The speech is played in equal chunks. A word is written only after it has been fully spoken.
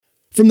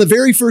From the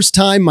very first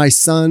time my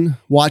son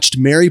watched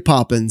Mary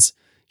Poppins,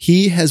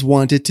 he has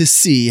wanted to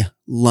see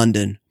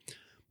London.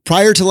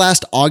 Prior to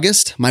last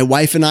August, my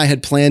wife and I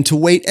had planned to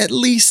wait at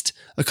least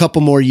a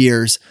couple more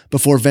years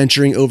before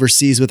venturing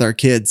overseas with our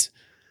kids.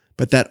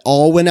 But that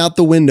all went out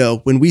the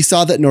window when we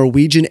saw that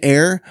Norwegian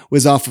Air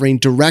was offering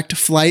direct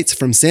flights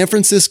from San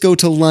Francisco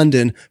to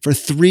London for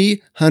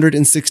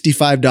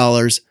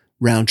 $365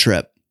 round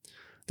trip.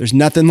 There's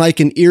nothing like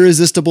an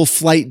irresistible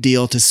flight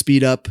deal to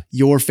speed up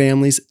your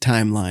family's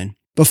timeline.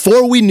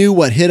 Before we knew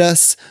what hit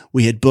us,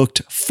 we had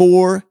booked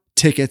 4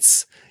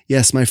 tickets.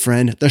 Yes, my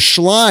friend, the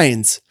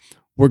Schleins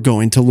were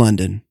going to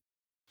London.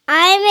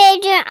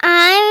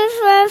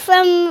 I'm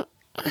from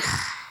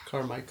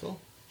Carmichael.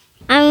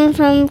 I'm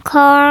from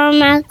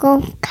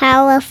Carmichael,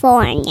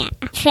 California.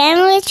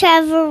 Family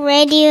Travel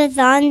Radio is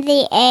on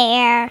the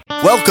air.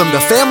 Welcome to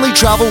Family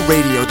Travel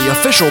Radio, the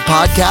official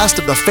podcast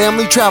of the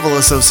Family Travel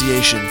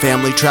Association.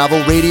 Family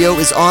Travel Radio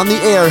is on the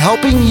air,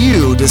 helping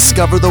you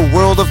discover the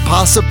world of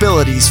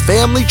possibilities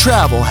family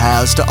travel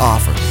has to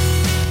offer.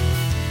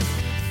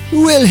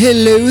 Well,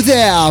 hello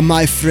there,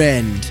 my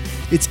friend.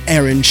 It's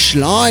Aaron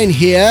Schlein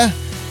here,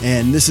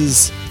 and this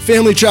is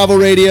Family Travel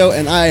Radio,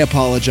 and I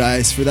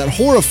apologize for that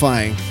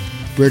horrifying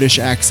British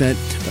accent,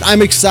 but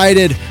I'm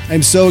excited.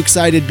 I'm so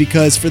excited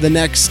because for the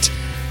next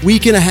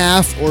week and a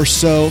half or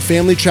so,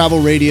 Family Travel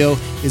Radio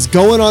is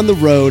going on the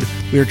road.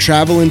 We are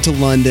traveling to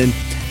London,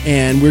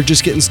 and we're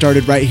just getting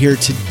started right here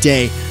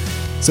today.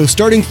 So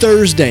starting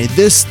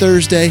this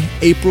Thursday,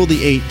 April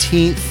the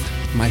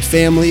 18th, my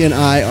family and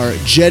I are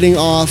jetting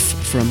off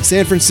from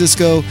San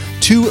Francisco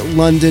to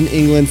London,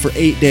 England for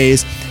 8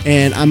 days,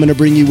 and I'm going to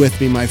bring you with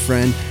me, my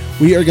friend.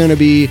 We are going to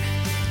be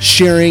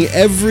sharing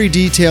every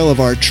detail of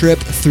our trip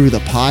through the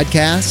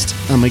podcast.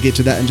 I'm going to get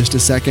to that in just a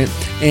second.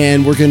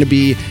 And we're going to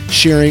be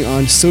sharing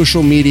on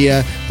social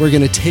media. We're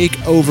going to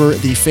take over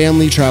the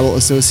Family Travel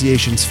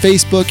Association's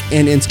Facebook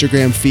and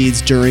Instagram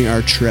feeds during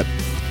our trip.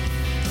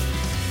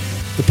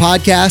 The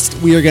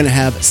podcast, we are going to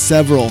have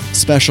several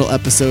special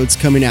episodes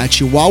coming at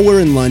you while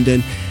we're in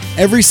London.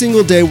 Every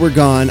single day we're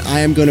gone,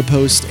 I am going to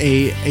post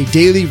a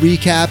daily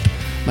recap.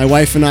 My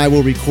wife and I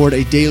will record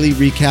a daily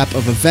recap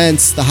of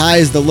events, the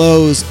highs, the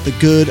lows, the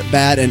good,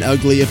 bad, and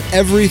ugly of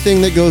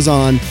everything that goes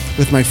on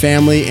with my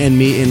family and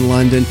me in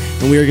London.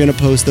 And we are going to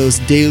post those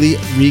daily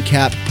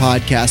recap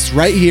podcasts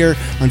right here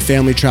on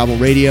Family Travel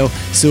Radio.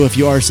 So if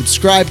you are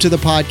subscribed to the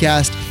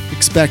podcast,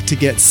 expect to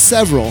get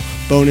several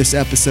bonus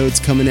episodes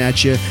coming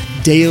at you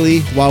daily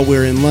while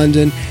we're in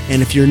London.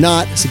 And if you're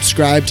not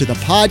subscribed to the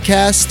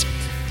podcast,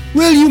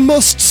 well, you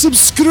must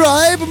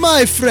subscribe,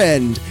 my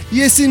friend.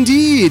 Yes,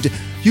 indeed.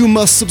 You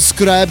must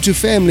subscribe to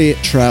Family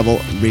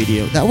Travel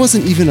Radio. That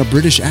wasn't even a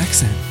British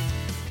accent.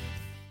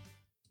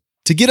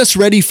 To get us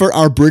ready for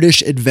our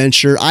British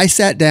adventure, I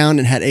sat down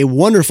and had a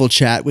wonderful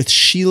chat with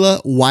Sheila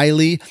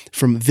Wiley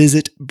from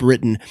Visit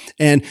Britain.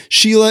 And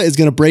Sheila is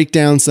going to break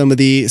down some of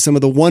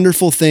the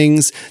wonderful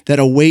things that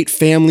await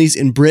families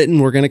in Britain.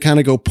 We're going to kind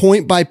of go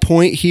point by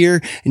point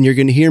here, and you're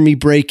going to hear me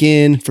break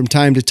in from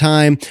time to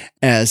time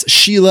as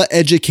Sheila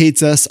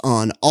educates us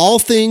on all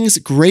things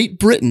Great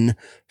Britain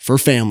for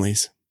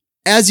families.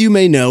 As you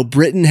may know,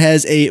 Britain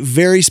has a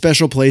very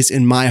special place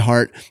in my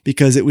heart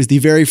because it was the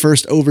very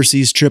first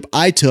overseas trip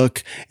I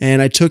took,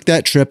 and I took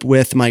that trip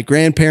with my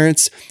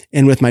grandparents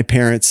and with my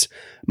parents.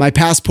 My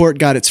passport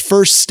got its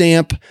first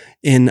stamp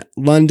in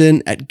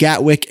London at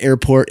Gatwick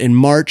Airport in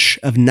March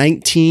of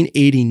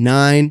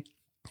 1989.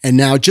 And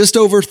now, just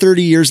over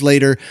 30 years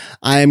later,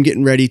 I am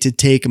getting ready to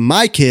take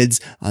my kids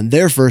on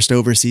their first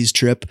overseas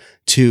trip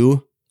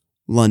to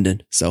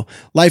London. So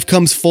life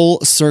comes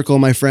full circle,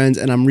 my friends,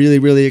 and I'm really,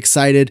 really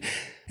excited.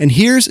 And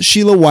here's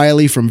Sheila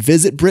Wiley from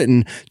Visit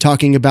Britain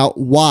talking about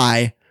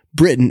why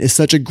Britain is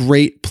such a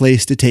great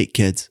place to take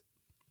kids.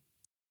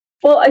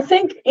 Well, I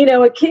think,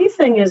 a key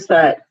thing is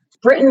that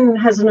Britain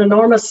has an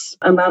enormous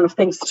amount of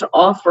things to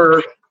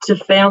offer to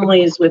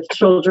families with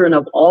children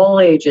of all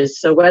ages.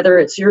 So whether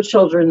it's your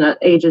children at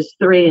ages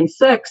 3 and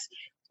 6,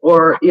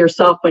 or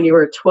yourself when you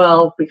were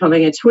 12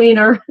 becoming a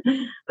tweener,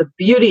 the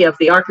beauty of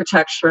the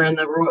architecture and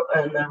the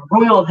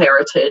royal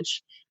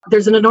heritage.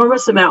 There's an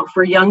enormous amount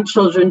for young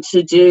children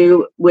to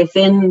do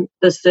within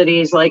the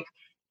cities, like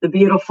the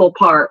beautiful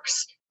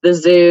parks, the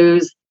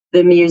zoos,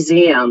 the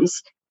museums.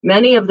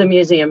 Many of the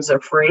museums are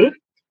free.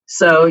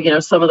 So,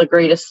 some of the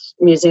greatest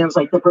museums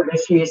like the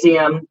British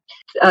Museum,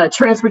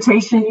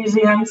 transportation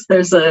museums,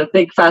 there's a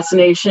big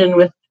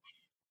fascination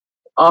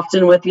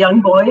often with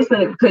young boys,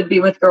 but it could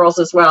be with girls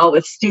as well,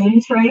 with steam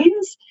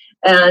trains.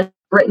 And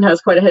Britain has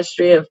quite a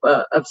history of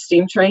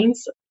steam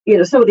trains.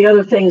 Some of the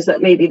other things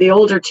that maybe the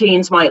older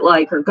teens might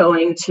like are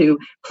going to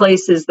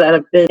places that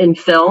have been in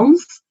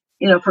films.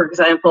 For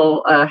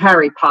example,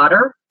 Harry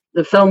Potter.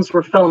 The films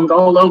were filmed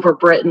all over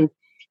Britain.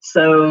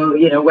 So,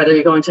 whether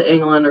you're going to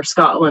England or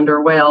Scotland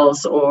or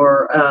Wales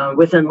or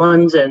within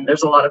London,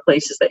 there's a lot of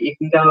places that you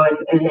can go.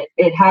 And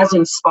it has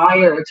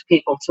inspired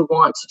people to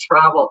want to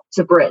travel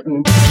to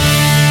Britain.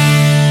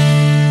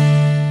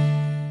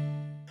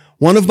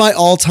 One of my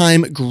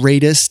all-time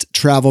greatest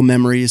travel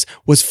memories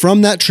was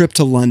from that trip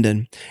to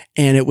London.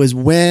 And it was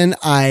when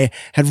I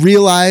had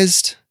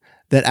realized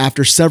that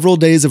after several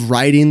days of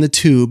riding the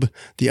tube,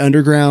 the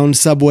underground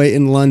subway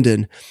in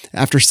London,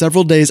 after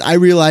several days, I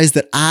realized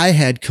that I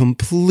had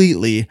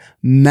completely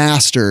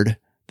mastered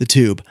the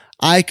tube.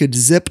 I could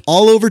zip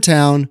all over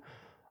town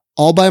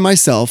all by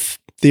myself.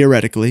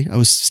 Theoretically, I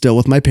was still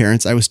with my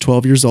parents. I was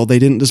 12 years old. They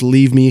didn't just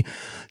leave me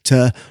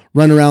to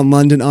run around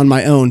London on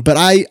my own. But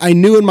I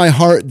knew in my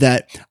heart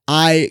that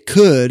I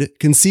could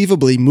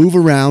conceivably move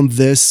around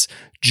this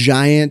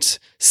giant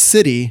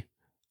city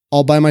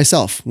all by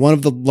myself, one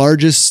of the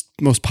largest,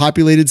 most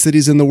populated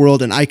cities in the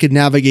world, and I could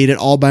navigate it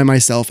all by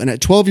myself. And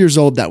at 12 years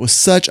old, that was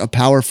such a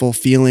powerful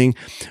feeling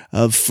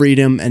of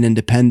freedom and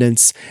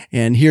independence.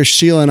 And here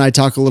Sheila and I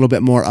talk a little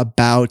bit more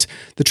about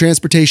the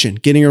transportation,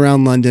 getting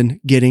around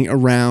London, getting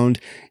around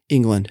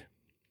England.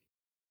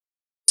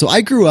 So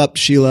I grew up,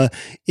 Sheila,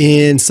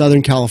 in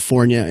Southern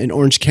California, in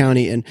Orange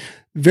County, and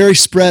very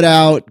spread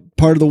out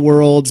part of the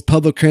world's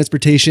public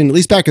transportation, at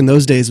least back in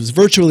those days, was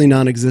virtually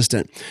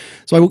non-existent.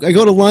 So I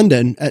go to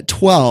London at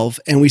 12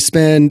 and we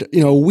spend,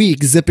 a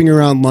week zipping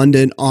around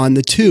London on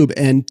the tube.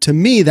 And to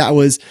me, that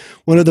was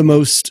one of the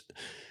most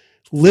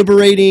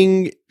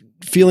liberating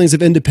feelings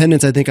of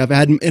independence I think I've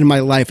had in my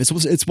life.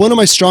 It's one of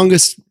my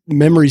strongest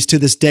memories to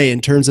this day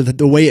in terms of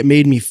the way it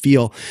made me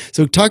feel.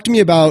 So talk to me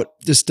about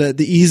just the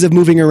ease of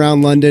moving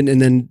around London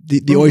and then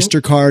the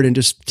Oyster card, and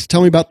just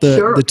tell me about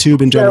the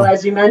tube in general. So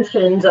as you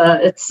mentioned,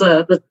 it's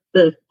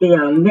the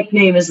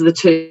nickname is the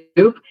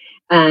tube,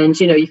 and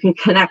you can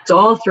connect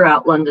all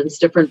throughout London's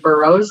different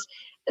boroughs.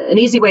 An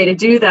easy way to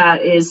do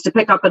that is to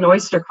pick up an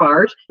Oyster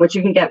card, which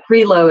you can get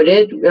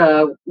preloaded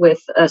with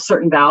a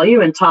certain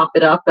value and top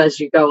it up as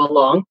you go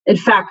along. In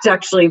fact,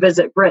 actually,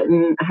 Visit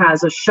Britain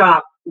has a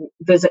shop,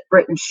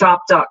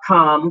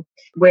 visitbritainshop.com,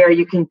 where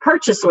you can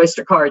purchase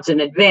Oyster cards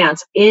in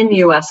advance in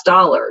US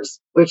dollars,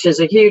 which is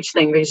a huge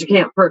thing because you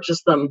can't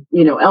purchase them,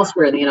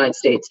 elsewhere in the United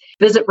States.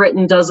 Visit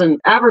Britain doesn't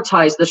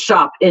advertise the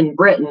shop in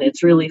Britain.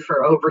 It's really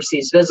for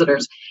overseas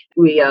visitors.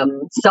 We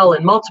sell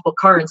in multiple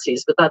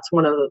currencies, but that's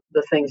one of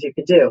the things you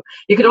could do.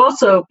 You could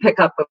also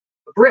pick up a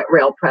Brit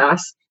Rail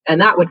pass,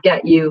 and that would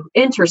get you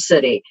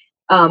intercity.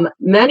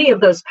 Many of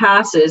those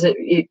passes,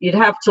 you'd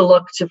have to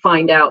look to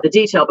find out the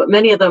detail, but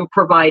many of them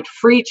provide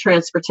free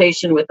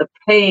transportation with a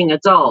paying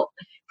adult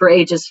for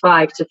ages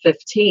 5 to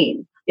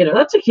 15.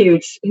 That's a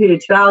huge,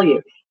 huge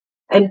value.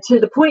 And to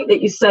the point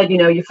that you said,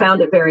 you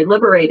found it very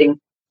liberating,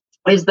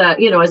 is that,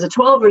 as a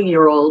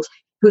 12-year-old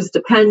who's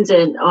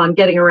dependent on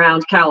getting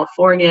around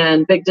California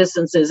and big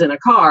distances in a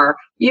car,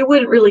 you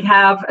wouldn't really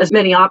have as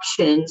many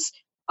options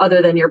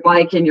other than your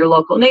bike in your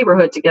local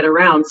neighborhood to get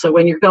around. So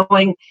when you're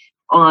going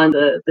on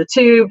the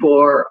tube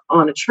or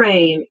on a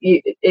train,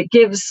 it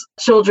gives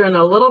children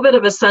a little bit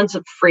of a sense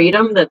of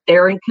freedom, that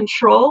they're in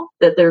control,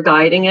 that they're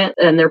guiding it,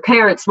 and their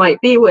parents might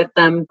be with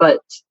them, but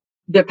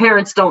their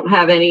parents don't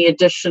have any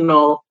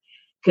additional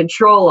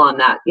control on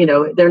that.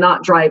 They're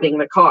not driving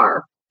the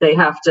car. They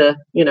have to,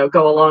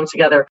 go along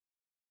together.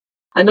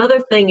 Another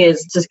thing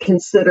is to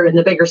consider in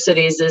the bigger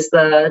cities is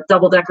the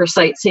double-decker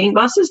sightseeing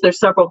buses. There's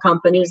several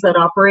companies that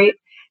operate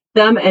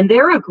them, and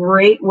they're a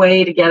great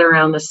way to get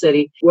around the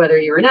city, whether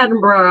you're in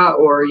Edinburgh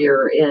or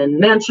you're in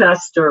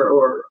Manchester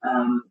or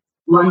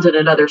London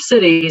and other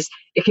cities.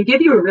 It can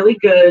give you a really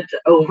good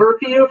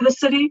overview of the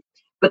city,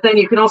 but then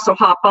you can also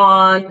hop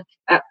on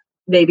at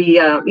maybe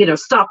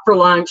stop for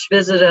lunch,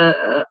 visit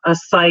a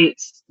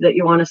site that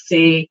you want to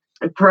see,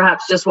 and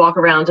perhaps just walk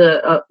around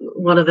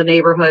one of the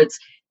neighborhoods,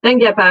 then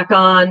get back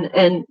on.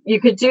 And you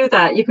could do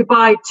that. You could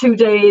buy 2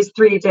 days,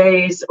 3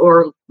 days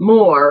or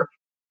more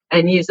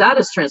and use that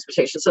as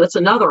transportation. So that's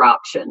another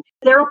option.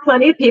 There are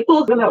plenty of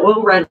people that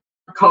will rent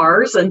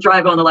cars and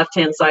drive on the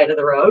left-hand side of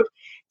the road.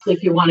 So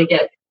if you want to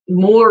get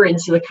more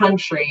into the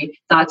country,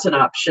 that's an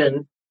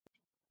option.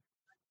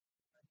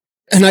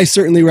 And I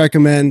certainly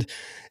recommend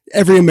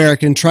every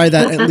American try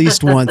that at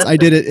least once. I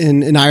did it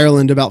in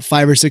Ireland about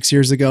 5 or 6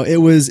 years ago. It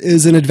was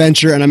an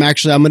adventure, and I'm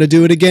going to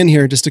do it again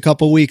here in just a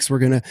couple of weeks. We're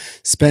going to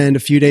spend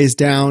a few days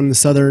down the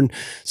southern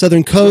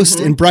coast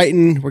in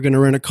Brighton. We're going to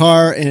rent a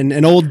car, and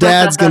an old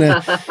dad's going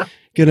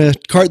to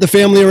cart the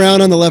family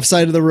around on the left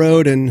side of the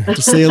road and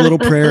just say a little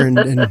prayer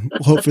and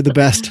hope for the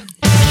best.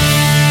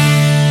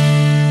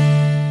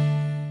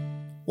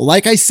 Well,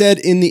 like I said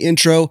in the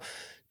intro,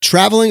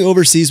 traveling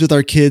overseas with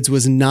our kids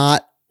was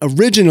not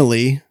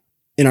originally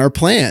in our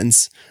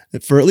plans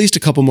for at least a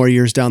couple more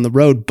years down the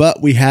road, but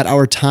we had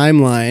our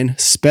timeline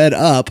sped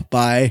up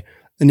by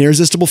an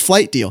irresistible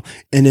flight deal.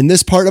 And in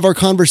this part of our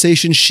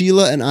conversation,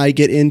 Sheila and I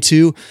get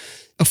into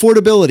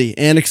affordability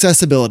and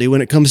accessibility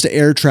when it comes to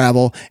air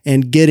travel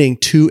and getting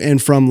to and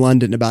from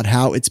London, about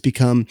how it's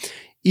become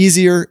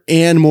easier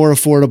and more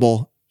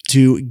affordable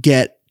to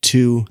get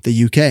to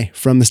the UK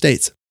from the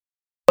States.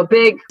 A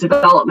big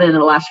development in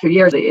the last few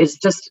years is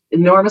just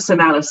enormous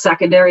amount of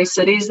secondary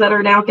cities that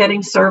are now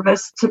getting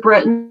service to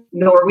Britain.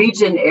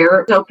 Norwegian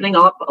Air is opening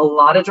up a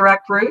lot of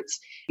direct routes.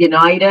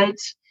 United,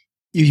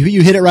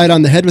 You hit it right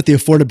on the head with the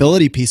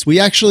affordability piece. We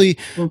actually,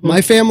 my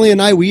family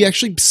and I, we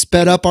actually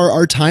sped up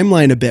our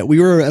timeline a bit. We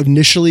were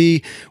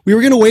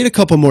going to wait a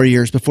couple more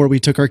years before we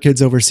took our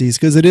kids overseas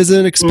because it is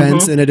an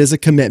expense and it is a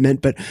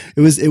commitment, but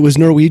it was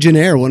Norwegian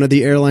Air, one of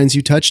the airlines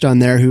you touched on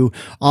there, who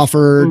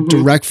offer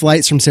direct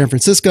flights from San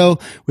Francisco,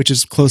 which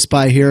is close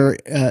by here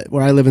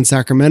where I live in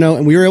Sacramento.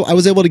 And I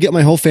was able to get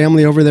my whole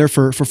family over there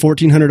for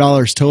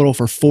 $1,400 total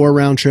for 4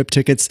 round trip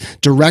tickets,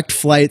 direct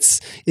flights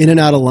in and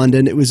out of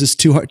London. It was just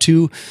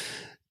too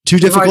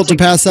difficult to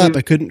pass up.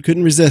 I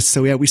couldn't resist.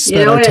 So we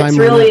spent our time. It's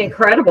really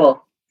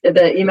incredible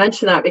that you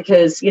mentioned that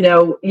because,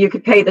 you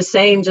could pay the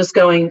same just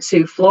going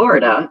to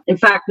Florida. In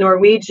fact,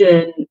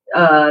 Norwegian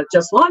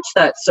just launched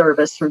that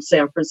service from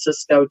San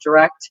Francisco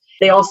direct.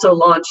 They also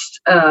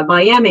launched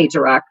Miami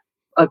direct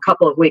a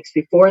couple of weeks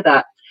before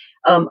that.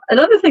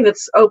 Another thing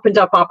that's opened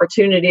up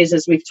opportunities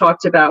is we've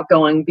talked about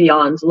going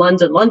beyond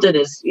London. London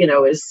is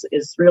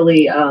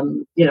really,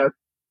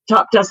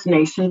 top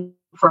destination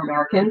for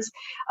Americans.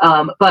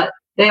 But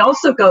they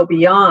also go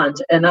beyond,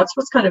 and that's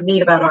what's kind of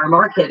neat about our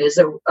market is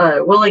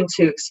they're willing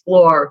to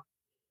explore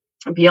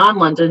beyond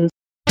London.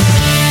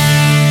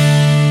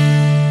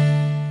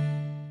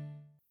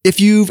 If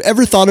you've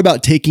ever thought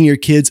about taking your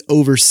kids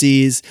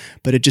overseas,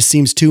 but it just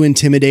seems too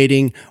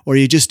intimidating or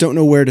you just don't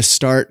know where to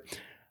start,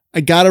 I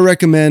gotta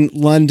recommend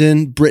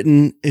London.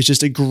 Britain is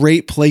just a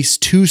great place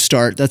to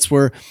start. That's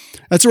where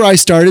I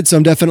started. So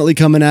I'm definitely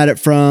coming at it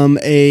from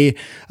a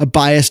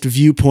biased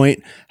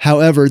viewpoint.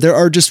 However, there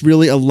are just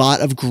really a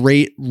lot of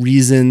great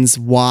reasons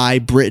why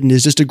Britain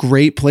is just a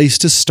great place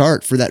to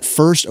start for that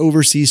first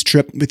overseas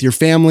trip with your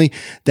family.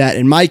 That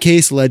in my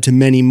case led to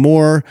many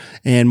more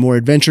and more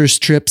adventurous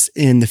trips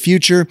in the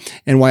future.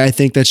 And why I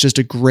think that's just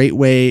a great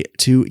way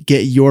to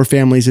get your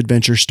family's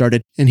adventure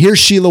started. And here's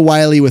Sheila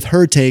Wiley with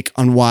her take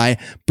on why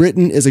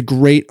Britain is a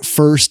great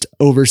first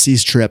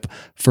overseas trip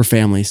for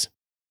families.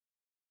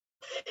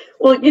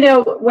 Well,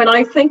 when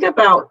I think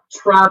about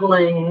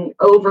traveling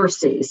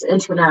overseas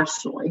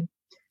internationally,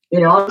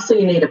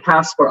 obviously you need a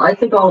passport. I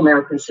think all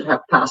Americans should have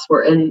a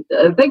passport. And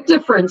a big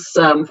difference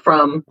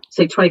from,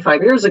 say,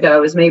 25 years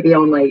ago is maybe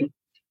only,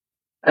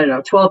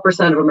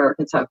 12% of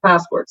Americans have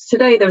passports.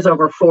 Today, there's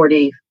over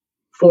 44%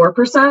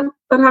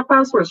 that have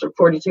passports, or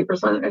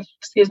 42%,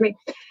 excuse me.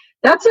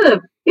 That's so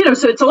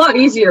it's a lot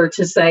easier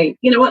to say,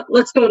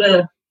 let's go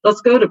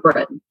to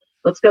Britain.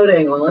 Let's go to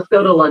England. Let's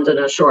go to London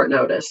at short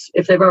notice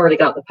if they've already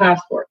got the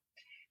passport.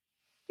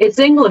 It's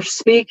English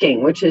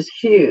speaking, which is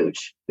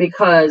huge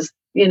because,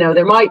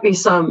 there might be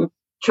some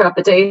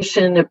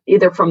trepidation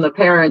either from the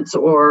parents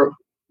or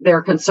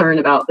their concern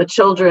about the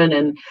children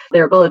and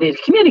their ability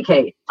to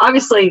communicate.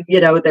 Obviously,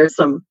 there's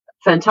some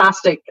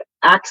fantastic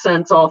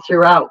accents all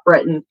throughout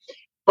Britain,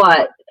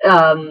 but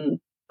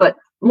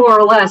more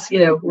or less,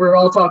 we're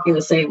all talking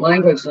the same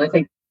language. And I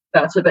think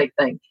that's a big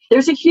thing.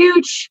 There's a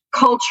huge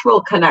cultural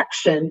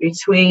connection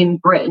between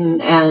Britain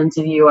and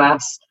the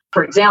U.S.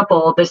 For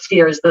example, this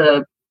year is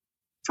the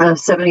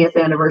 70th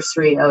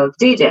anniversary of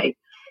D-Day.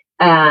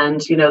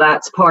 And,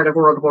 that's part of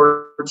World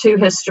War II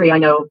history. I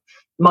know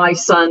my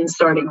son,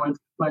 starting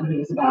when he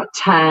was about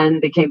 10,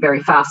 became very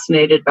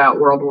fascinated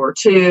about World War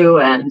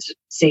II and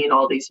seeing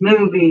all these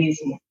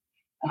movies,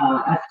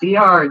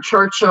 FDR and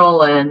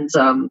Churchill. And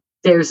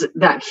there's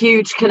that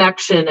huge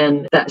connection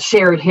and that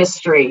shared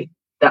history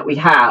that we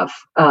have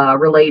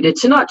related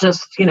to not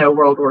just,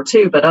 World War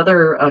II, but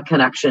other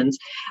connections.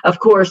 Of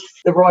course,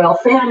 the royal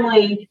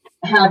family,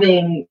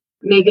 having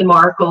Meghan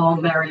Markle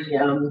marry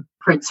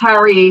Prince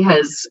Harry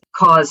has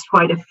caused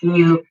quite a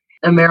few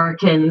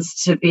Americans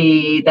to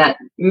be that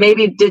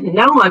maybe didn't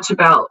know much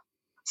about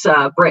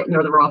Britain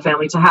or the royal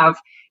family to have,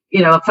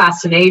 a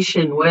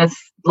fascination with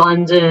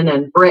London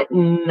and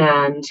Britain.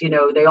 And,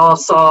 they all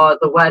saw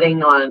the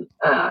wedding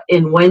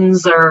in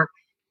Windsor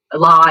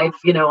live,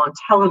 on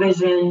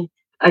television.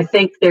 I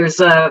think there's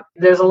a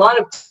lot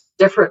of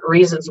different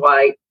reasons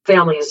why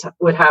families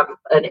would have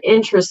an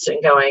interest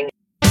in going.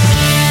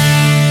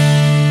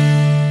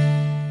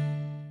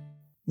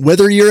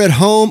 Whether you're at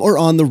home or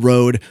on the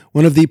road,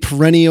 one of the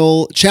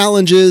perennial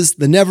challenges,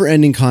 the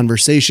never-ending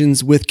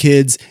conversations with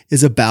kids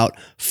is about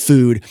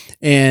food.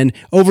 And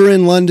over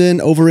in London,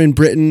 over in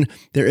Britain,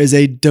 there is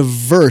a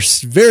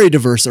very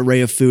diverse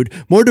array of food,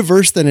 more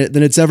diverse than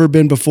it's ever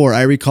been before.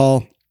 I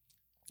recall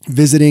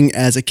visiting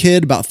as a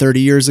kid about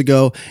 30 years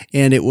ago,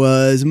 and it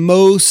was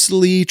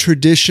mostly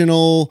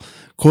traditional,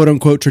 quote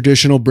unquote,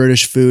 traditional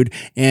British food.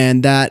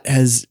 And that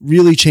has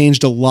really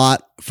changed a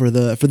lot for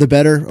the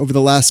better over the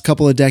last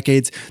couple of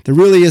decades. There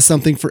really is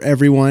something for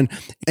everyone.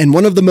 And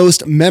one of the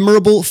most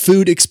memorable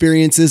food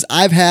experiences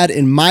I've had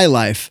in my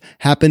life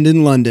happened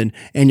in London.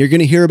 And you're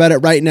going to hear about it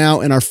right now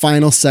in our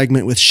final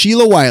segment with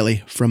Sheila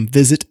Wiley from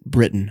Visit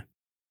Britain.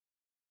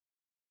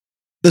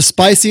 The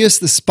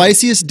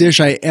spiciest dish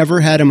I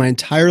ever had in my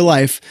entire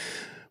life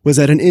was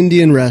at an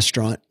Indian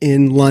restaurant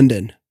in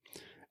London.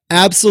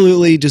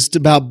 Absolutely just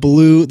about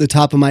blew the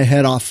top of my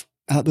head off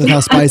with how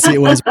spicy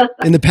it was.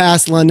 In the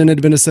past, London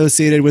had been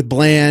associated with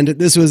bland.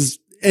 This was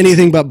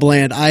anything but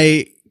bland.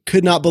 I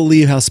could not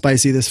believe how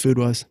spicy this food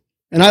was.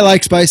 And I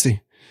like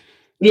spicy.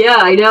 Yeah,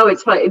 I know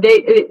it's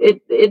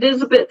it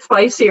is a bit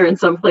spicier in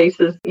some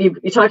places. You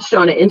touched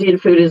on it. Indian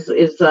food is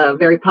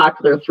very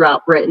popular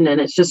throughout Britain, and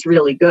it's just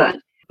really good.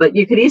 But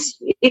you could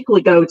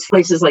equally go to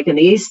places like in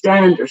the East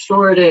End or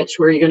Shoreditch,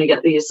 where you're going to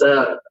get these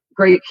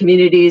great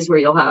communities where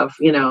you'll have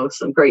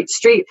some great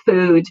street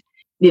food.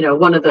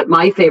 One of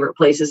my favorite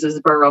places is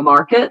Borough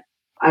Market.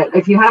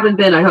 If you haven't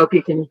been, I hope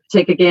you can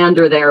take a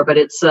gander there. But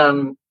it's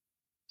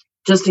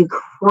just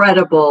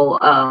incredible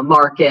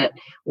market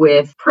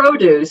with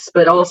produce,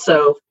 but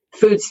also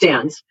food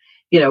stands,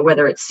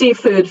 whether it's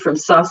seafood from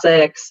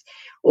Sussex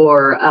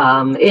or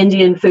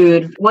Indian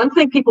food. One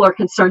thing people are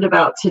concerned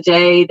about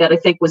today that I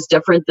think was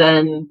different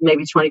than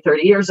maybe 20,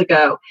 30 years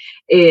ago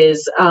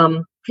is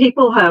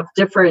people have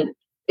different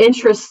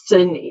interests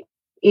in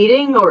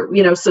eating, or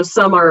so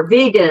some are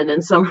vegan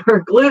and some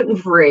are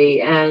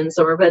gluten-free and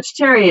some are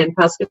vegetarian,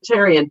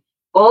 pescatarian.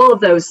 All of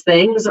those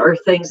things are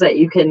things that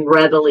you can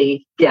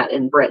readily get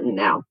in Britain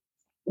now.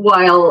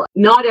 While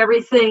not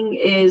everything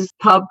is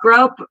pub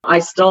grub, I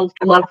still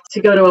love to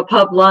go to a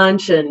pub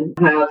lunch and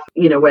have,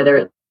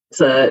 whether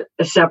it's a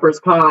shepherd's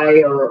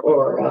pie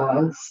or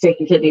a steak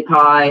and kidney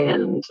pie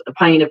and a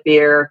pint of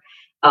beer.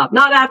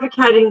 Not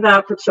advocating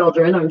that for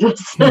children. I'm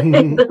just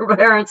saying their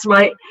parents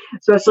might,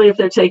 especially if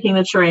they're taking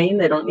the train,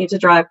 they don't need to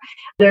drive.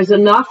 There's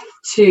enough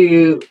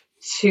to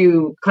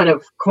kind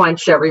of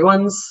quench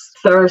everyone's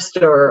thirst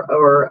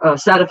or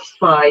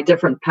satisfy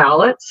different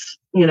palates,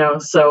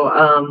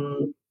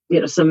 so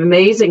some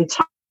amazing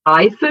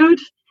Thai food,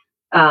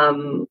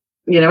 and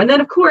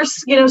then of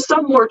course,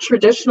 some more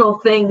traditional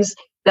things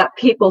that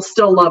people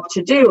still love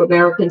to do,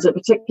 Americans in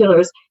particular,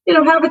 is,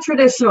 have a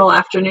traditional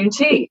afternoon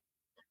tea.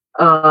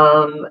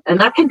 And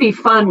that can be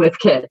fun with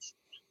kids,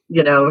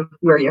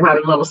 where you're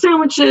having little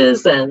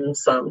sandwiches and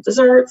some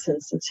desserts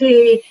and some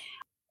tea.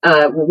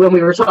 When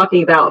we were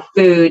talking about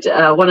food,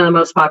 one of the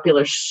most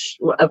popular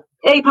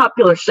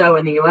popular show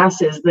in the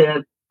U.S. is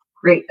the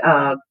great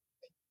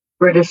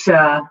British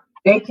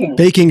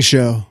baking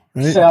show,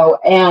 right? So,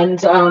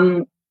 and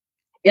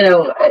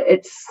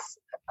it's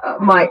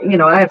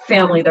I have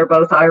family. They're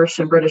both Irish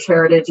and British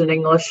heritage and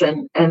English,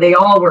 and they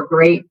all were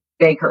great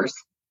bakers.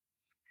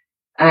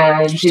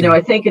 And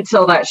I think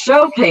until that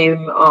show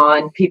came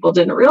on, people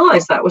didn't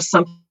realize that was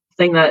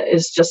something that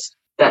is just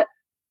that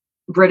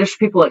British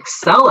people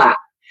excel at.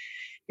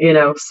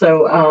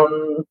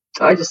 So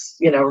I just,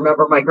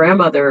 remember my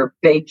grandmother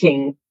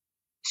baking.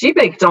 She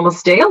baked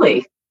almost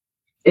daily.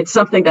 It's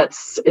something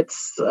that's,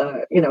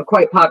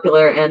 quite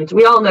popular. And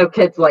we all know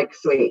kids like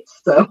sweets.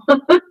 So.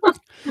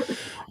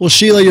 Well,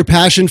 Sheila, your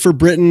passion for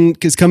Britain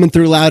is coming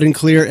through loud and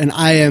clear. And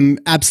I am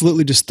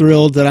absolutely just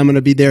thrilled that I'm going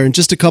to be there in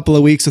just a couple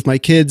of weeks with my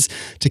kids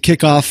to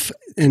kick off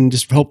and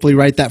just hopefully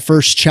write that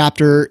first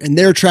chapter in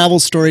their travel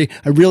story.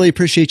 I really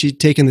appreciate you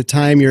taking the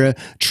time. You're a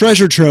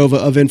treasure trove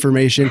of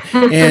information.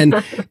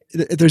 And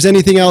if there's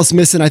anything else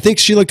missing, I think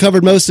Sheila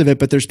covered most of it,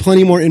 but there's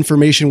plenty more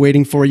information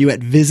waiting for you at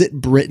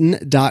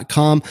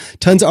visitbritain.com.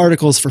 Tons of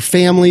articles for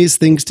families,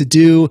 things to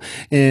do,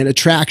 and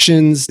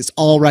attractions. It's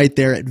all right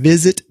there at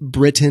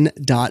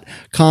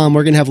visitbritain.com.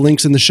 We're going to have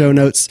links in the show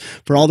notes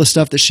for all the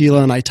stuff that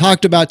Sheila and I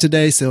talked about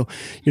today, so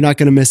you're not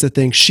going to miss a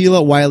thing.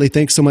 Sheila Wiley,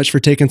 thanks so much for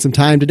taking some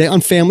time today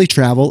on Family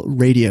Travel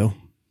Radio.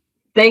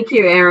 Thank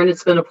you, Aaron.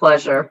 It's been a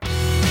pleasure.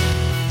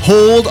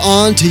 Hold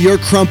on to your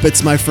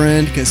crumpets, my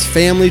friend, because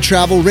Family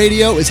Travel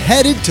Radio is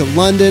headed to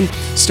London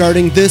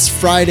starting this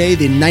Friday,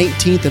 the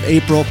 19th of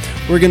April.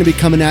 We're going to be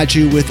coming at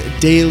you with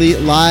daily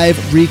live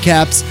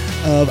recaps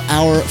of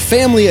our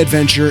family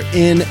adventure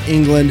in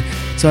England.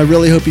 So I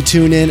really hope you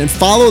tune in and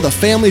follow the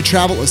Family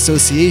Travel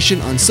Association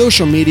on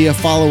social media.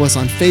 Follow us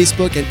on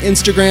Facebook and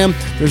Instagram.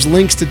 There's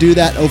links to do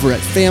that over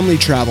at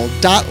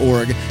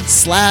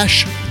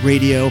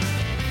familytravel.org/radio.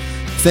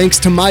 Thanks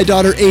to my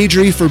daughter,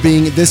 Adri, for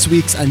being this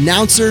week's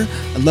announcer.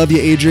 I love you,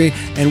 Adri.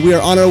 And we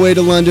are on our way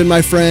to London,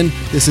 my friend.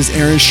 This is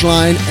Aaron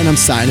Schlein, and I'm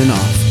signing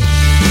off.